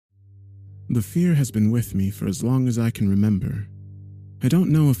The fear has been with me for as long as I can remember. I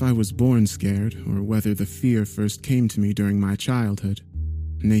don't know if I was born scared or whether the fear first came to me during my childhood,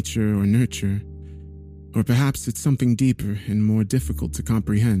 nature or nurture, or perhaps it's something deeper and more difficult to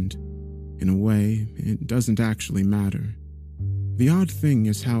comprehend. In a way, it doesn't actually matter. The odd thing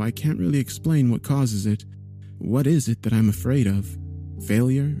is how I can't really explain what causes it. What is it that I'm afraid of?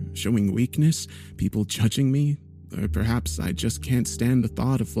 Failure? Showing weakness? People judging me? Or perhaps I just can't stand the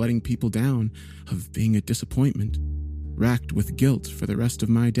thought of letting people down, of being a disappointment, racked with guilt for the rest of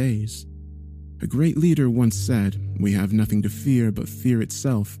my days. A great leader once said, "We have nothing to fear but fear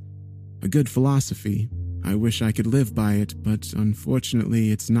itself." A good philosophy. I wish I could live by it, but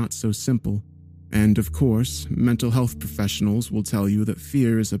unfortunately it's not so simple. And of course, mental health professionals will tell you that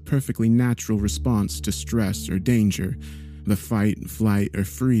fear is a perfectly natural response to stress or danger, the fight, flight, or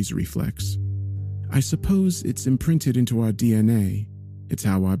freeze reflex. I suppose it's imprinted into our DNA. It's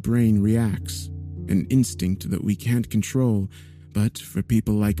how our brain reacts, an instinct that we can't control. But for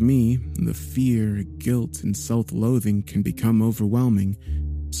people like me, the fear, guilt, and self-loathing can become overwhelming,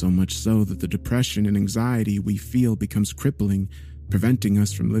 so much so that the depression and anxiety we feel becomes crippling, preventing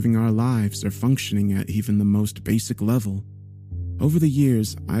us from living our lives or functioning at even the most basic level. Over the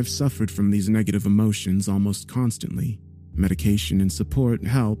years, I've suffered from these negative emotions almost constantly. Medication and support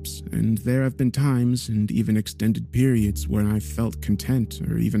helps, and there have been times and even extended periods where I've felt content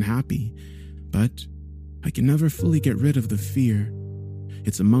or even happy. But I can never fully get rid of the fear.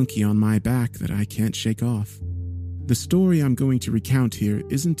 It's a monkey on my back that I can't shake off. The story I'm going to recount here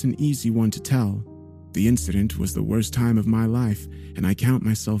isn't an easy one to tell. The incident was the worst time of my life, and I count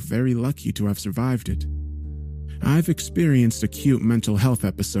myself very lucky to have survived it. I've experienced acute mental health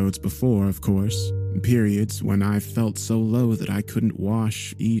episodes before, of course, periods when I've felt so low that I couldn't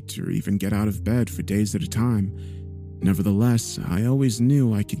wash, eat, or even get out of bed for days at a time. Nevertheless, I always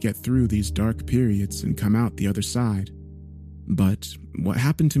knew I could get through these dark periods and come out the other side. But what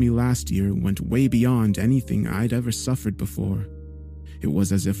happened to me last year went way beyond anything I'd ever suffered before. It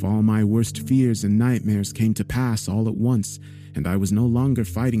was as if all my worst fears and nightmares came to pass all at once, and I was no longer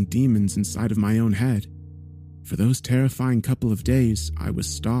fighting demons inside of my own head. For those terrifying couple of days, I was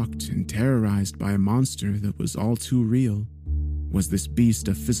stalked and terrorized by a monster that was all too real. Was this beast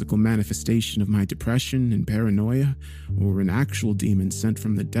a physical manifestation of my depression and paranoia, or an actual demon sent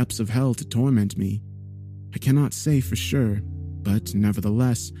from the depths of hell to torment me? I cannot say for sure, but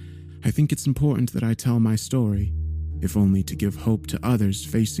nevertheless, I think it's important that I tell my story, if only to give hope to others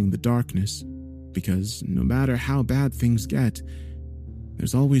facing the darkness, because no matter how bad things get,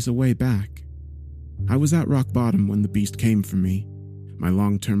 there's always a way back. I was at rock bottom when the beast came for me. My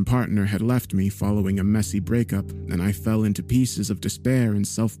long-term partner had left me following a messy breakup, and I fell into pieces of despair and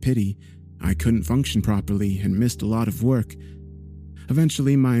self-pity. I couldn't function properly and missed a lot of work.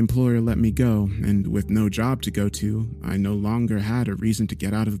 Eventually, my employer let me go, and with no job to go to, I no longer had a reason to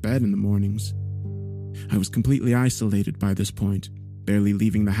get out of bed in the mornings. I was completely isolated by this point, barely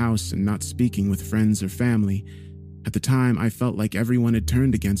leaving the house and not speaking with friends or family. At the time, I felt like everyone had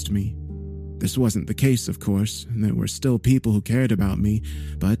turned against me. This wasn't the case, of course. There were still people who cared about me,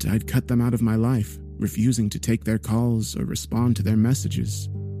 but I'd cut them out of my life, refusing to take their calls or respond to their messages.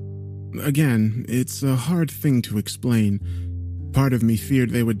 Again, it's a hard thing to explain. Part of me feared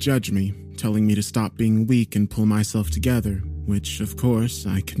they would judge me, telling me to stop being weak and pull myself together, which, of course,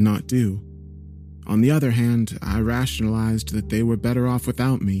 I could not do. On the other hand, I rationalized that they were better off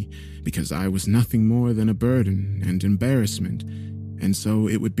without me, because I was nothing more than a burden and embarrassment, and so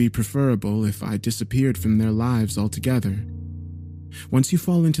it would be preferable if I disappeared from their lives altogether. Once you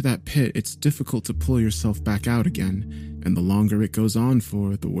fall into that pit, it's difficult to pull yourself back out again, and the longer it goes on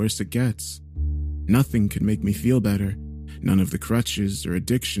for, the worse it gets. Nothing could make me feel better. None of the crutches or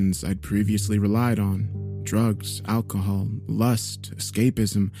addictions I'd previously relied on, drugs, alcohol, lust,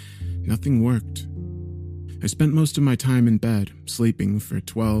 escapism, nothing worked. I spent most of my time in bed, sleeping for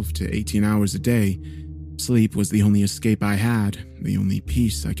 12 to 18 hours a day. Sleep was the only escape I had, the only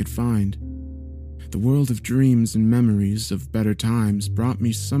peace I could find. The world of dreams and memories of better times brought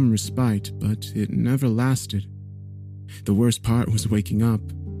me some respite, but it never lasted. The worst part was waking up.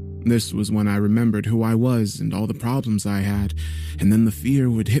 This was when I remembered who I was and all the problems I had, and then the fear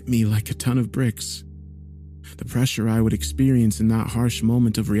would hit me like a ton of bricks. The pressure I would experience in that harsh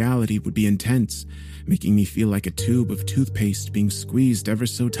moment of reality would be intense, making me feel like a tube of toothpaste being squeezed ever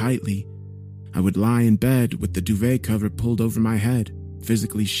so tightly. I would lie in bed with the duvet cover pulled over my head,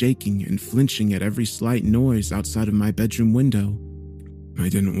 physically shaking and flinching at every slight noise outside of my bedroom window. I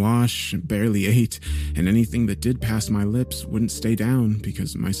didn't wash, barely ate, and anything that did pass my lips wouldn't stay down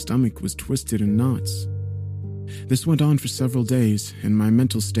because my stomach was twisted in knots. This went on for several days, and my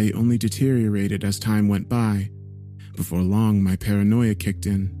mental state only deteriorated as time went by. Before long, my paranoia kicked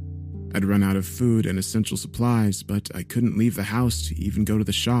in. I'd run out of food and essential supplies, but I couldn't leave the house to even go to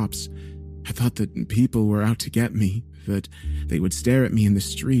the shops. I thought that people were out to get me, that they would stare at me in the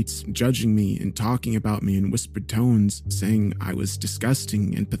streets, judging me and talking about me in whispered tones, saying I was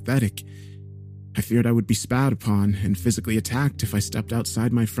disgusting and pathetic. I feared I would be spat upon and physically attacked if I stepped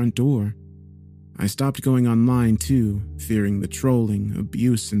outside my front door. I stopped going online too, fearing the trolling,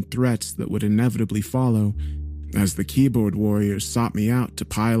 abuse, and threats that would inevitably follow, as the keyboard warriors sought me out to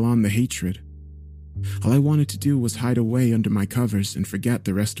pile on the hatred. All I wanted to do was hide away under my covers and forget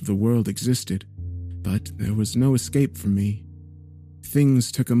the rest of the world existed, but there was no escape for me. Things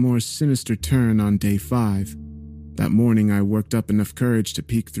took a more sinister turn on day 5. That morning I worked up enough courage to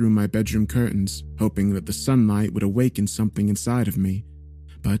peek through my bedroom curtains, hoping that the sunlight would awaken something inside of me,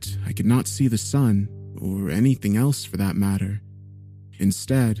 but I could not see the sun, or anything else for that matter.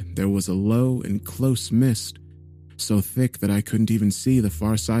 Instead, there was a low and close mist, so thick that I couldn't even see the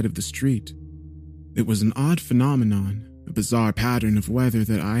far side of the street. It was an odd phenomenon, a bizarre pattern of weather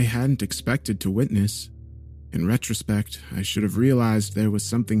that I hadn't expected to witness. In retrospect, I should have realized there was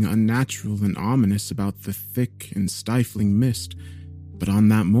something unnatural and ominous about the thick and stifling mist, but on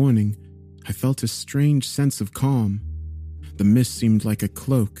that morning, I felt a strange sense of calm. The mist seemed like a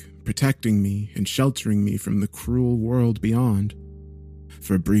cloak, protecting me and sheltering me from the cruel world beyond.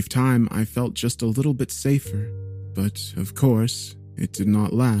 For a brief time, I felt just a little bit safer, but of course, it did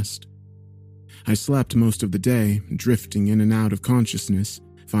not last. I slept most of the day, drifting in and out of consciousness,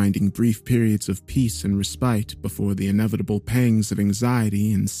 finding brief periods of peace and respite before the inevitable pangs of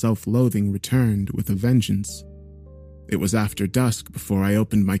anxiety and self-loathing returned with a vengeance. It was after dusk before I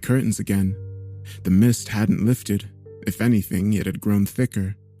opened my curtains again. The mist hadn't lifted. If anything, it had grown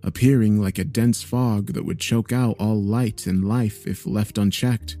thicker, appearing like a dense fog that would choke out all light and life if left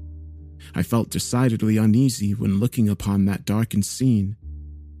unchecked. I felt decidedly uneasy when looking upon that darkened scene.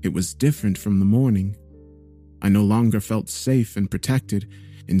 It was different from the morning. I no longer felt safe and protected.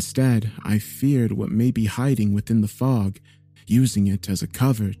 Instead, I feared what may be hiding within the fog, using it as a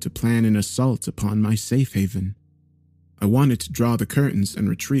cover to plan an assault upon my safe haven. I wanted to draw the curtains and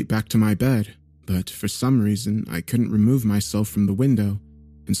retreat back to my bed, but for some reason I couldn't remove myself from the window,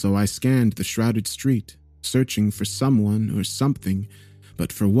 and so I scanned the shrouded street, searching for someone or something,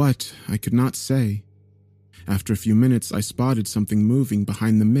 but for what, I could not say. After a few minutes, I spotted something moving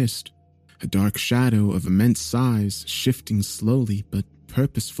behind the mist, a dark shadow of immense size shifting slowly but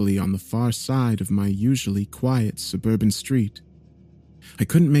purposefully on the far side of my usually quiet suburban street. I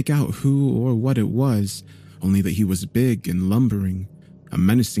couldn't make out who or what it was, only that he was big and lumbering, a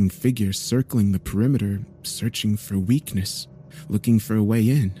menacing figure circling the perimeter, searching for weakness, looking for a way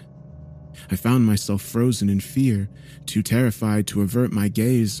in. I found myself frozen in fear, too terrified to avert my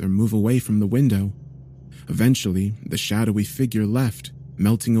gaze or move away from the window. Eventually, the shadowy figure left,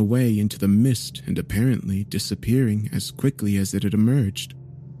 melting away into the mist and apparently disappearing as quickly as it had emerged.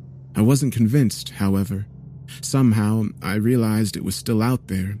 I wasn't convinced, however. Somehow, I realized it was still out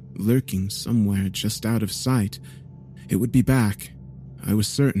there, lurking somewhere just out of sight. It would be back. I was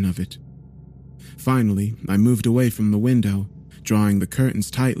certain of it. Finally, I moved away from the window, drawing the curtains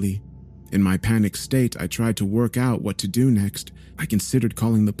tightly. In my panicked state, I tried to work out what to do next. I considered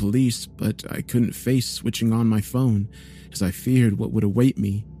calling the police, but I couldn't face switching on my phone, as I feared what would await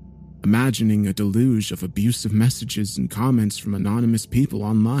me, imagining a deluge of abusive messages and comments from anonymous people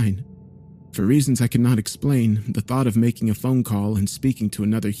online. For reasons I could not explain, the thought of making a phone call and speaking to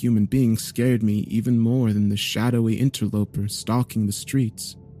another human being scared me even more than the shadowy interloper stalking the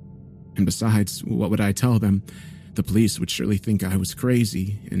streets. And besides, what would I tell them? The police would surely think I was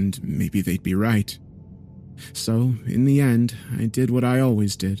crazy, and maybe they'd be right. So, in the end, I did what I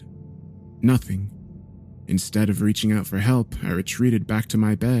always did. Nothing. Instead of reaching out for help, I retreated back to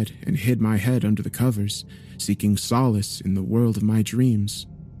my bed and hid my head under the covers, seeking solace in the world of my dreams.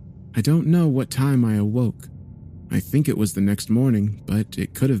 I don't know what time I awoke. I think it was the next morning, but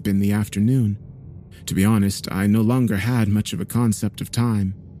it could have been the afternoon. To be honest, I no longer had much of a concept of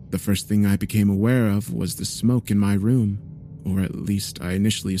time. The first thing I became aware of was the smoke in my room, or at least I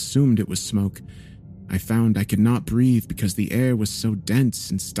initially assumed it was smoke. I found I could not breathe because the air was so dense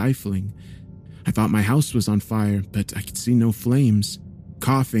and stifling. I thought my house was on fire, but I could see no flames.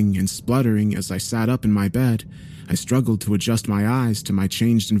 Coughing and spluttering as I sat up in my bed, I struggled to adjust my eyes to my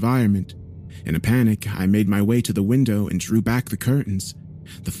changed environment. In a panic, I made my way to the window and drew back the curtains.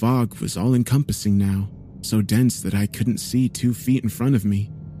 The fog was all-encompassing now, so dense that I couldn't see 2 feet in front of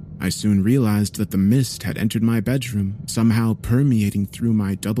me. I soon realized that the mist had entered my bedroom, somehow permeating through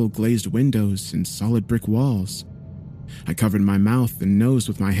my double-glazed windows and solid brick walls. I covered my mouth and nose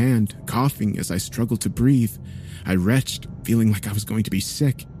with my hand, coughing as I struggled to breathe. I retched, feeling like I was going to be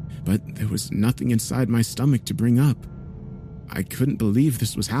sick, but there was nothing inside my stomach to bring up. I couldn't believe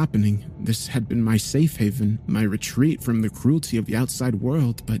this was happening. This had been my safe haven, my retreat from the cruelty of the outside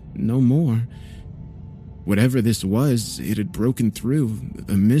world, but no more. Whatever this was, it had broken through.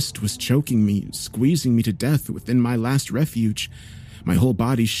 The mist was choking me, squeezing me to death within my last refuge. My whole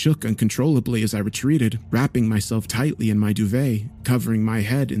body shook uncontrollably as I retreated, wrapping myself tightly in my duvet, covering my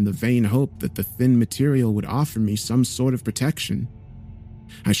head in the vain hope that the thin material would offer me some sort of protection.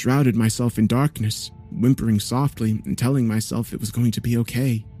 I shrouded myself in darkness, whimpering softly and telling myself it was going to be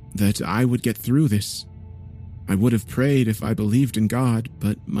okay, that I would get through this. I would have prayed if I believed in God,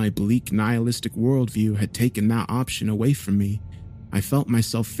 but my bleak nihilistic worldview had taken that option away from me. I felt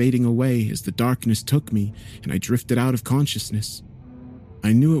myself fading away as the darkness took me, and I drifted out of consciousness.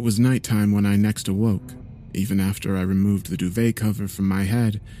 I knew it was nighttime when I next awoke. Even after I removed the duvet cover from my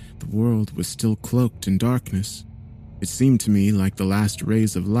head, the world was still cloaked in darkness. It seemed to me like the last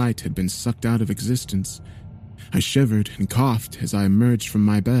rays of light had been sucked out of existence. I shivered and coughed as I emerged from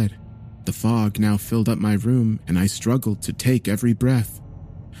my bed. The fog now filled up my room, and I struggled to take every breath.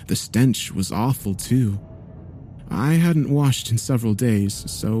 The stench was awful, too. I hadn't washed in several days,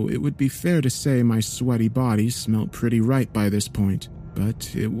 so it would be fair to say my sweaty body smelled pretty right by this point.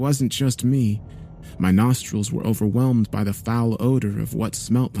 But it wasn't just me. My nostrils were overwhelmed by the foul odor of what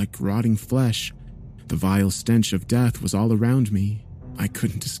smelt like rotting flesh. The vile stench of death was all around me. I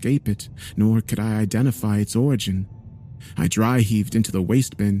couldn't escape it, nor could I identify its origin. I dry-heaved into the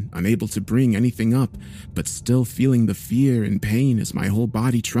waste bin, unable to bring anything up, but still feeling the fear and pain as my whole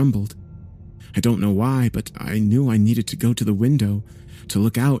body trembled. I don't know why, but I knew I needed to go to the window, to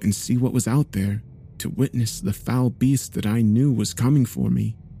look out and see what was out there, to witness the foul beast that I knew was coming for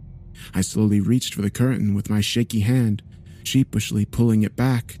me. I slowly reached for the curtain with my shaky hand, sheepishly pulling it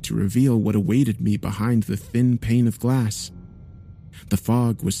back to reveal what awaited me behind the thin pane of glass. The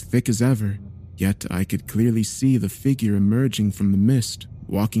fog was thick as ever, yet I could clearly see the figure emerging from the mist,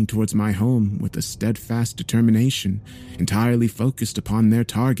 walking towards my home with a steadfast determination, entirely focused upon their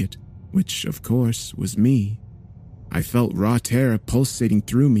target, which, of course, was me. I felt raw terror pulsating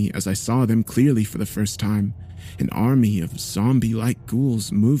through me as I saw them clearly for the first time, an army of zombie-like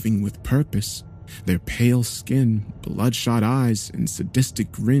ghouls moving with purpose, their pale skin, bloodshot eyes, and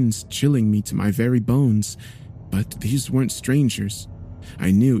sadistic grins chilling me to my very bones. But these weren't strangers.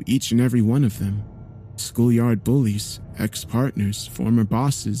 I knew each and every one of them. Schoolyard bullies, ex-partners, former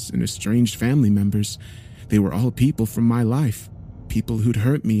bosses, and estranged family members. They were all people from my life, people who'd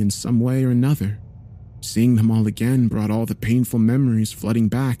hurt me in some way or another. Seeing them all again brought all the painful memories flooding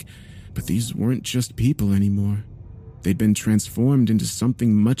back, but these weren't just people anymore. They'd been transformed into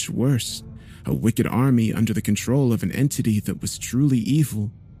something much worse, a wicked army under the control of an entity that was truly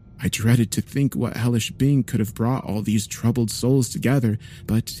evil. I dreaded to think what hellish being could have brought all these troubled souls together,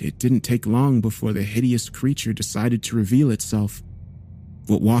 but it didn't take long before the hideous creature decided to reveal itself.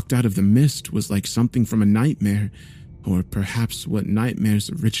 What walked out of the mist was like something from a nightmare, or perhaps what nightmares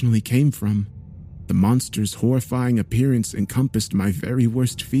originally came from. The monster's horrifying appearance encompassed my very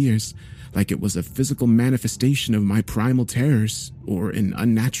worst fears, like it was a physical manifestation of my primal terrors, or an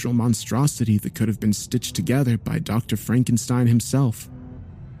unnatural monstrosity that could have been stitched together by Dr. Frankenstein himself.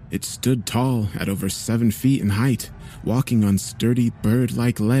 It stood tall at over 7 feet in height, walking on sturdy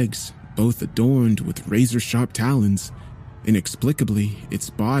bird-like legs, both adorned with razor-sharp talons. Inexplicably, its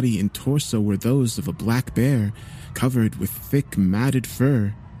body and torso were those of a black bear, covered with thick, matted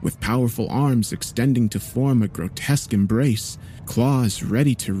fur, with powerful arms extending to form a grotesque embrace, claws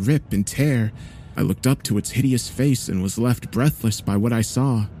ready to rip and tear. I looked up to its hideous face and was left breathless by what I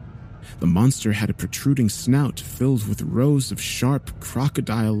saw. The monster had a protruding snout filled with rows of sharp,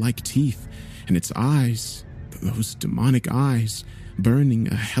 crocodile-like teeth, and its eyes, those demonic eyes, burning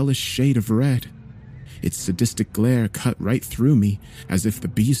a hellish shade of red. Its sadistic glare cut right through me, as if the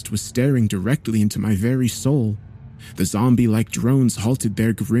beast was staring directly into my very soul. The zombie-like drones halted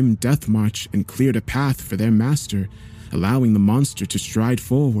their grim death march and cleared a path for their master, allowing the monster to stride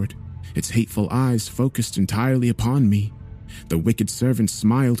forward, its hateful eyes focused entirely upon me. The wicked servants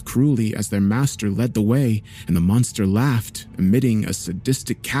smiled cruelly as their master led the way, and the monster laughed, emitting a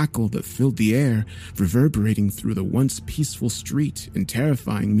sadistic cackle that filled the air, reverberating through the once peaceful street and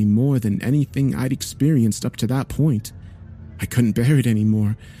terrifying me more than anything I'd experienced up to that point. I couldn't bear it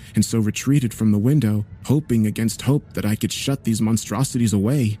anymore, and so retreated from the window, hoping against hope that I could shut these monstrosities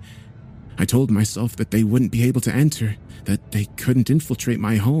away. I told myself that they wouldn't be able to enter, that they couldn't infiltrate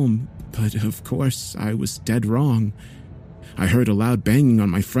my home, but of course I was dead wrong. I heard a loud banging on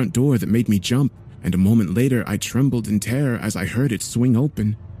my front door that made me jump, and a moment later I trembled in terror as I heard it swing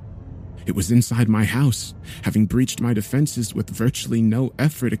open. It was inside my house, having breached my defenses with virtually no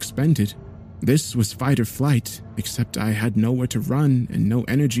effort expended. This was fight or flight, except I had nowhere to run and no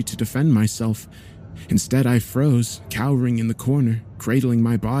energy to defend myself. Instead, I froze, cowering in the corner, cradling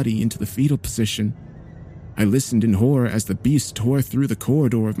my body into the fetal position. I listened in horror as the beast tore through the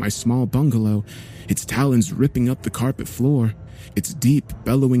corridor of my small bungalow, its talons ripping up the carpet floor, its deep,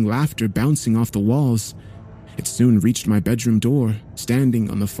 bellowing laughter bouncing off the walls. It soon reached my bedroom door, standing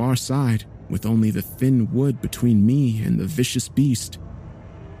on the far side, with only the thin wood between me and the vicious beast.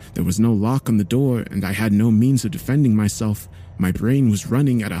 There was no lock on the door, and I had no means of defending myself. My brain was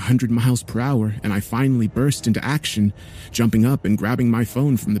running at 100 miles per hour, and I finally burst into action, jumping up and grabbing my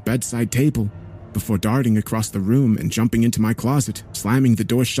phone from the bedside table, before darting across the room and jumping into my closet, slamming the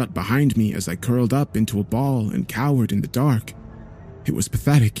door shut behind me as I curled up into a ball and cowered in the dark. It was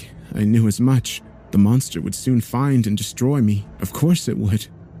pathetic. I knew as much. The monster would soon find and destroy me. Of course it would.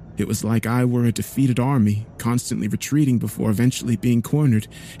 It was like I were a defeated army, constantly retreating before eventually being cornered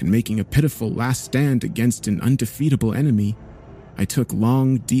and making a pitiful last stand against an undefeatable enemy. I took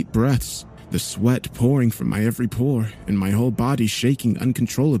long, deep breaths, the sweat pouring from my every pore, and my whole body shaking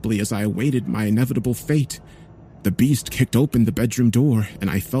uncontrollably as I awaited my inevitable fate. The beast kicked open the bedroom door, and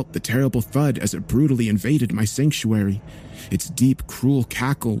I felt the terrible thud as it brutally invaded my sanctuary. Its deep, cruel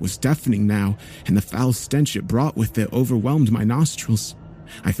cackle was deafening now, and the foul stench it brought with it overwhelmed my nostrils.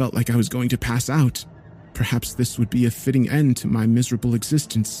 I felt like I was going to pass out. Perhaps this would be a fitting end to my miserable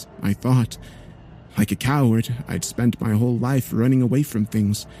existence, I thought. Like a coward, I'd spent my whole life running away from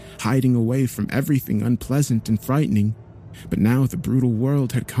things, hiding away from everything unpleasant and frightening. But now the brutal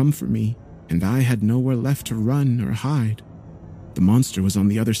world had come for me, and I had nowhere left to run or hide. The monster was on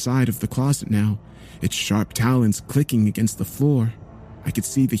the other side of the closet now, its sharp talons clicking against the floor. I could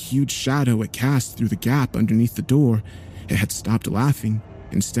see the huge shadow it cast through the gap underneath the door. It had stopped laughing,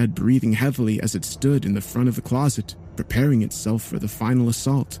 instead breathing heavily as it stood in the front of the closet, preparing itself for the final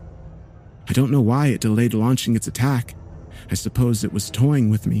assault. I don't know why it delayed launching its attack. I suppose it was toying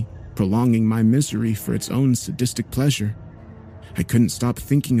with me, prolonging my misery for its own sadistic pleasure. I couldn't stop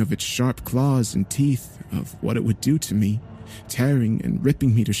thinking of its sharp claws and teeth, of what it would do to me, tearing and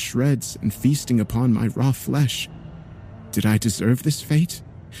ripping me to shreds and feasting upon my raw flesh. Did I deserve this fate?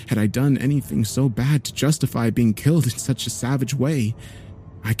 Had I done anything so bad to justify being killed in such a savage way?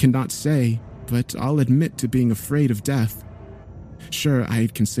 I cannot say, but I'll admit to being afraid of death. Sure, I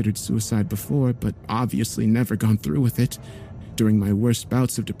had considered suicide before, but obviously never gone through with it. During my worst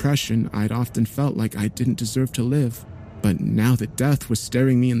bouts of depression, I'd often felt like I didn't deserve to live. But now that death was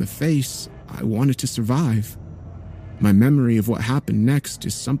staring me in the face, I wanted to survive. My memory of what happened next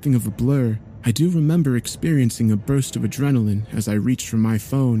is something of a blur. I do remember experiencing a burst of adrenaline as I reached for my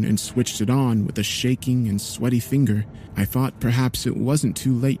phone and switched it on with a shaking and sweaty finger. I thought perhaps it wasn't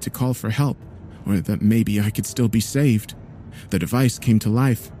too late to call for help, or that maybe I could still be saved. The device came to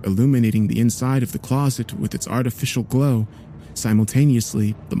life, illuminating the inside of the closet with its artificial glow.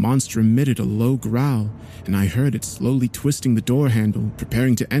 Simultaneously, the monster emitted a low growl, and I heard it slowly twisting the door handle,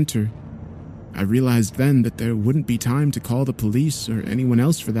 preparing to enter. I realized then that there wouldn't be time to call the police or anyone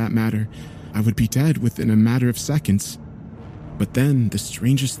else for that matter. I would be dead within a matter of seconds. But then the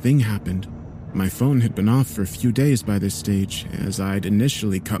strangest thing happened. My phone had been off for a few days by this stage, as I'd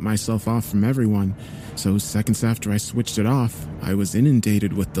initially cut myself off from everyone, so seconds after I switched it off, I was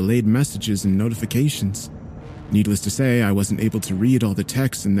inundated with delayed messages and notifications. Needless to say, I wasn't able to read all the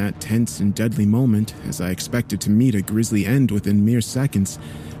texts in that tense and deadly moment, as I expected to meet a grisly end within mere seconds,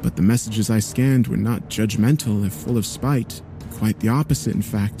 but the messages I scanned were not judgmental or full of spite. Quite the opposite, in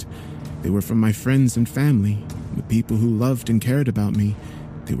fact. They were from my friends and family, the people who loved and cared about me.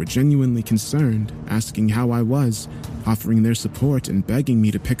 They were genuinely concerned, asking how I was, offering their support and begging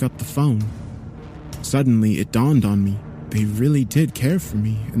me to pick up the phone. Suddenly, it dawned on me. They really did care for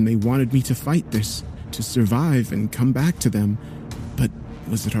me, and they wanted me to fight this, to survive and come back to them. But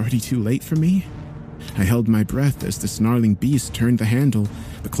was it already too late for me? I held my breath as the snarling beast turned the handle,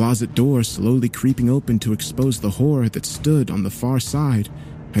 the closet door slowly creeping open to expose the horror that stood on the far side.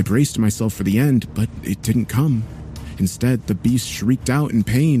 I braced myself for the end, but it didn't come. Instead, the beast shrieked out in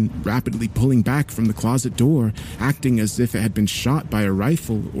pain, rapidly pulling back from the closet door, acting as if it had been shot by a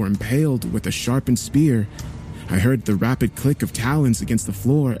rifle or impaled with a sharpened spear. I heard the rapid click of talons against the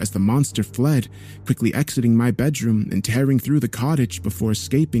floor as the monster fled, quickly exiting my bedroom and tearing through the cottage before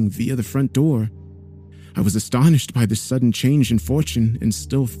escaping via the front door. I was astonished by this sudden change in fortune and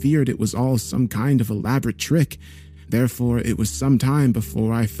still feared it was all some kind of elaborate trick. Therefore, it was some time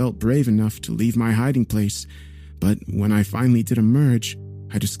before I felt brave enough to leave my hiding place. But when I finally did emerge,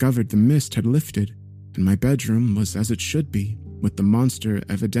 I discovered the mist had lifted, and my bedroom was as it should be, with the monster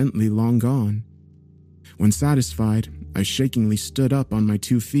evidently long gone. When satisfied, I shakingly stood up on my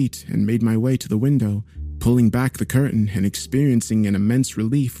 2 feet and made my way to the window, pulling back the curtain and experiencing an immense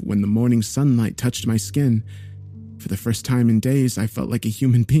relief when the morning sunlight touched my skin. For the first time in days, I felt like a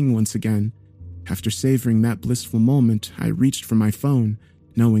human being once again. After savoring that blissful moment, I reached for my phone,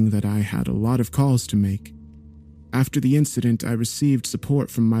 knowing that I had a lot of calls to make. After the incident, I received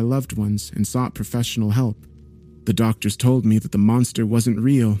support from my loved ones and sought professional help. The doctors told me that the monster wasn't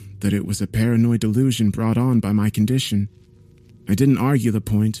real, that it was a paranoid delusion brought on by my condition. I didn't argue the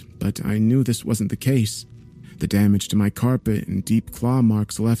point, but I knew this wasn't the case. The damage to my carpet and deep claw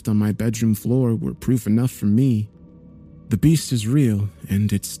marks left on my bedroom floor were proof enough for me. The beast is real,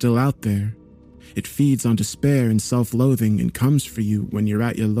 and it's still out there. It feeds on despair and self-loathing and comes for you when you're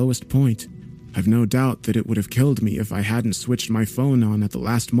at your lowest point. I've no doubt that it would have killed me if I hadn't switched my phone on at the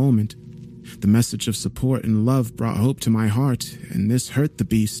last moment. The message of support and love brought hope to my heart, and this hurt the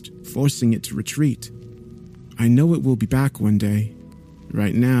beast, forcing it to retreat. I know it will be back one day.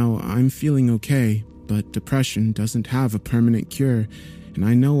 Right now, I'm feeling okay, but depression doesn't have a permanent cure, and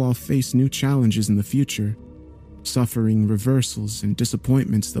I know I'll face new challenges in the future. Suffering, reversals, and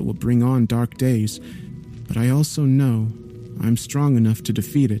disappointments that will bring on dark days, but I also know I'm strong enough to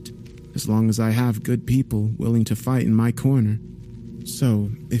defeat it, as long as I have good people willing to fight in my corner. So,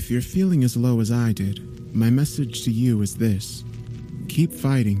 if you're feeling as low as I did, my message to you is this. Keep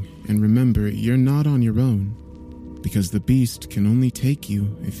fighting, and remember you're not on your own, because the beast can only take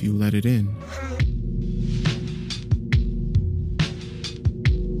you if you let it in.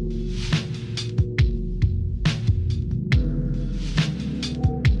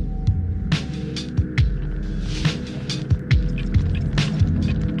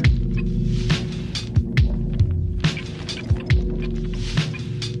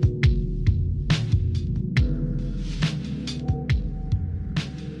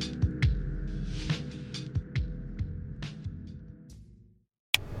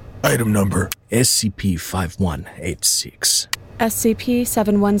 Item number SCP-5186.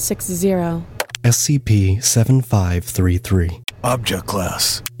 SCP-7160. SCP-7533. Object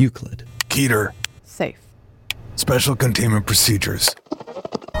Class Euclid. Keter. Safe. Special Containment Procedures.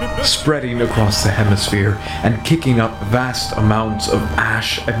 Spreading across the hemisphere and kicking up vast amounts of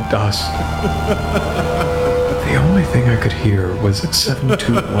ash and dust. The only thing I could hear was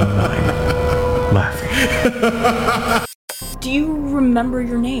 7219 laughing. Do you remember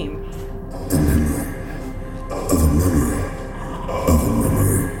your name?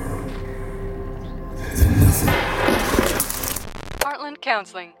 Heartland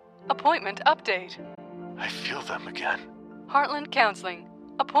Counseling. Appointment update. I feel them again. Heartland Counseling.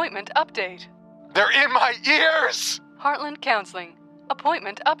 Appointment update. They're in my ears! Heartland Counseling.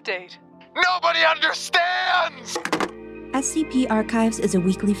 Appointment update. Nobody understands! SCP Archives is a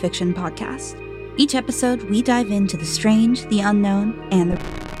weekly fiction podcast. Each episode, we dive into the strange, the unknown, and the...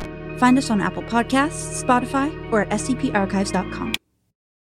 Find us on Apple Podcasts, Spotify, or at scparchives.com.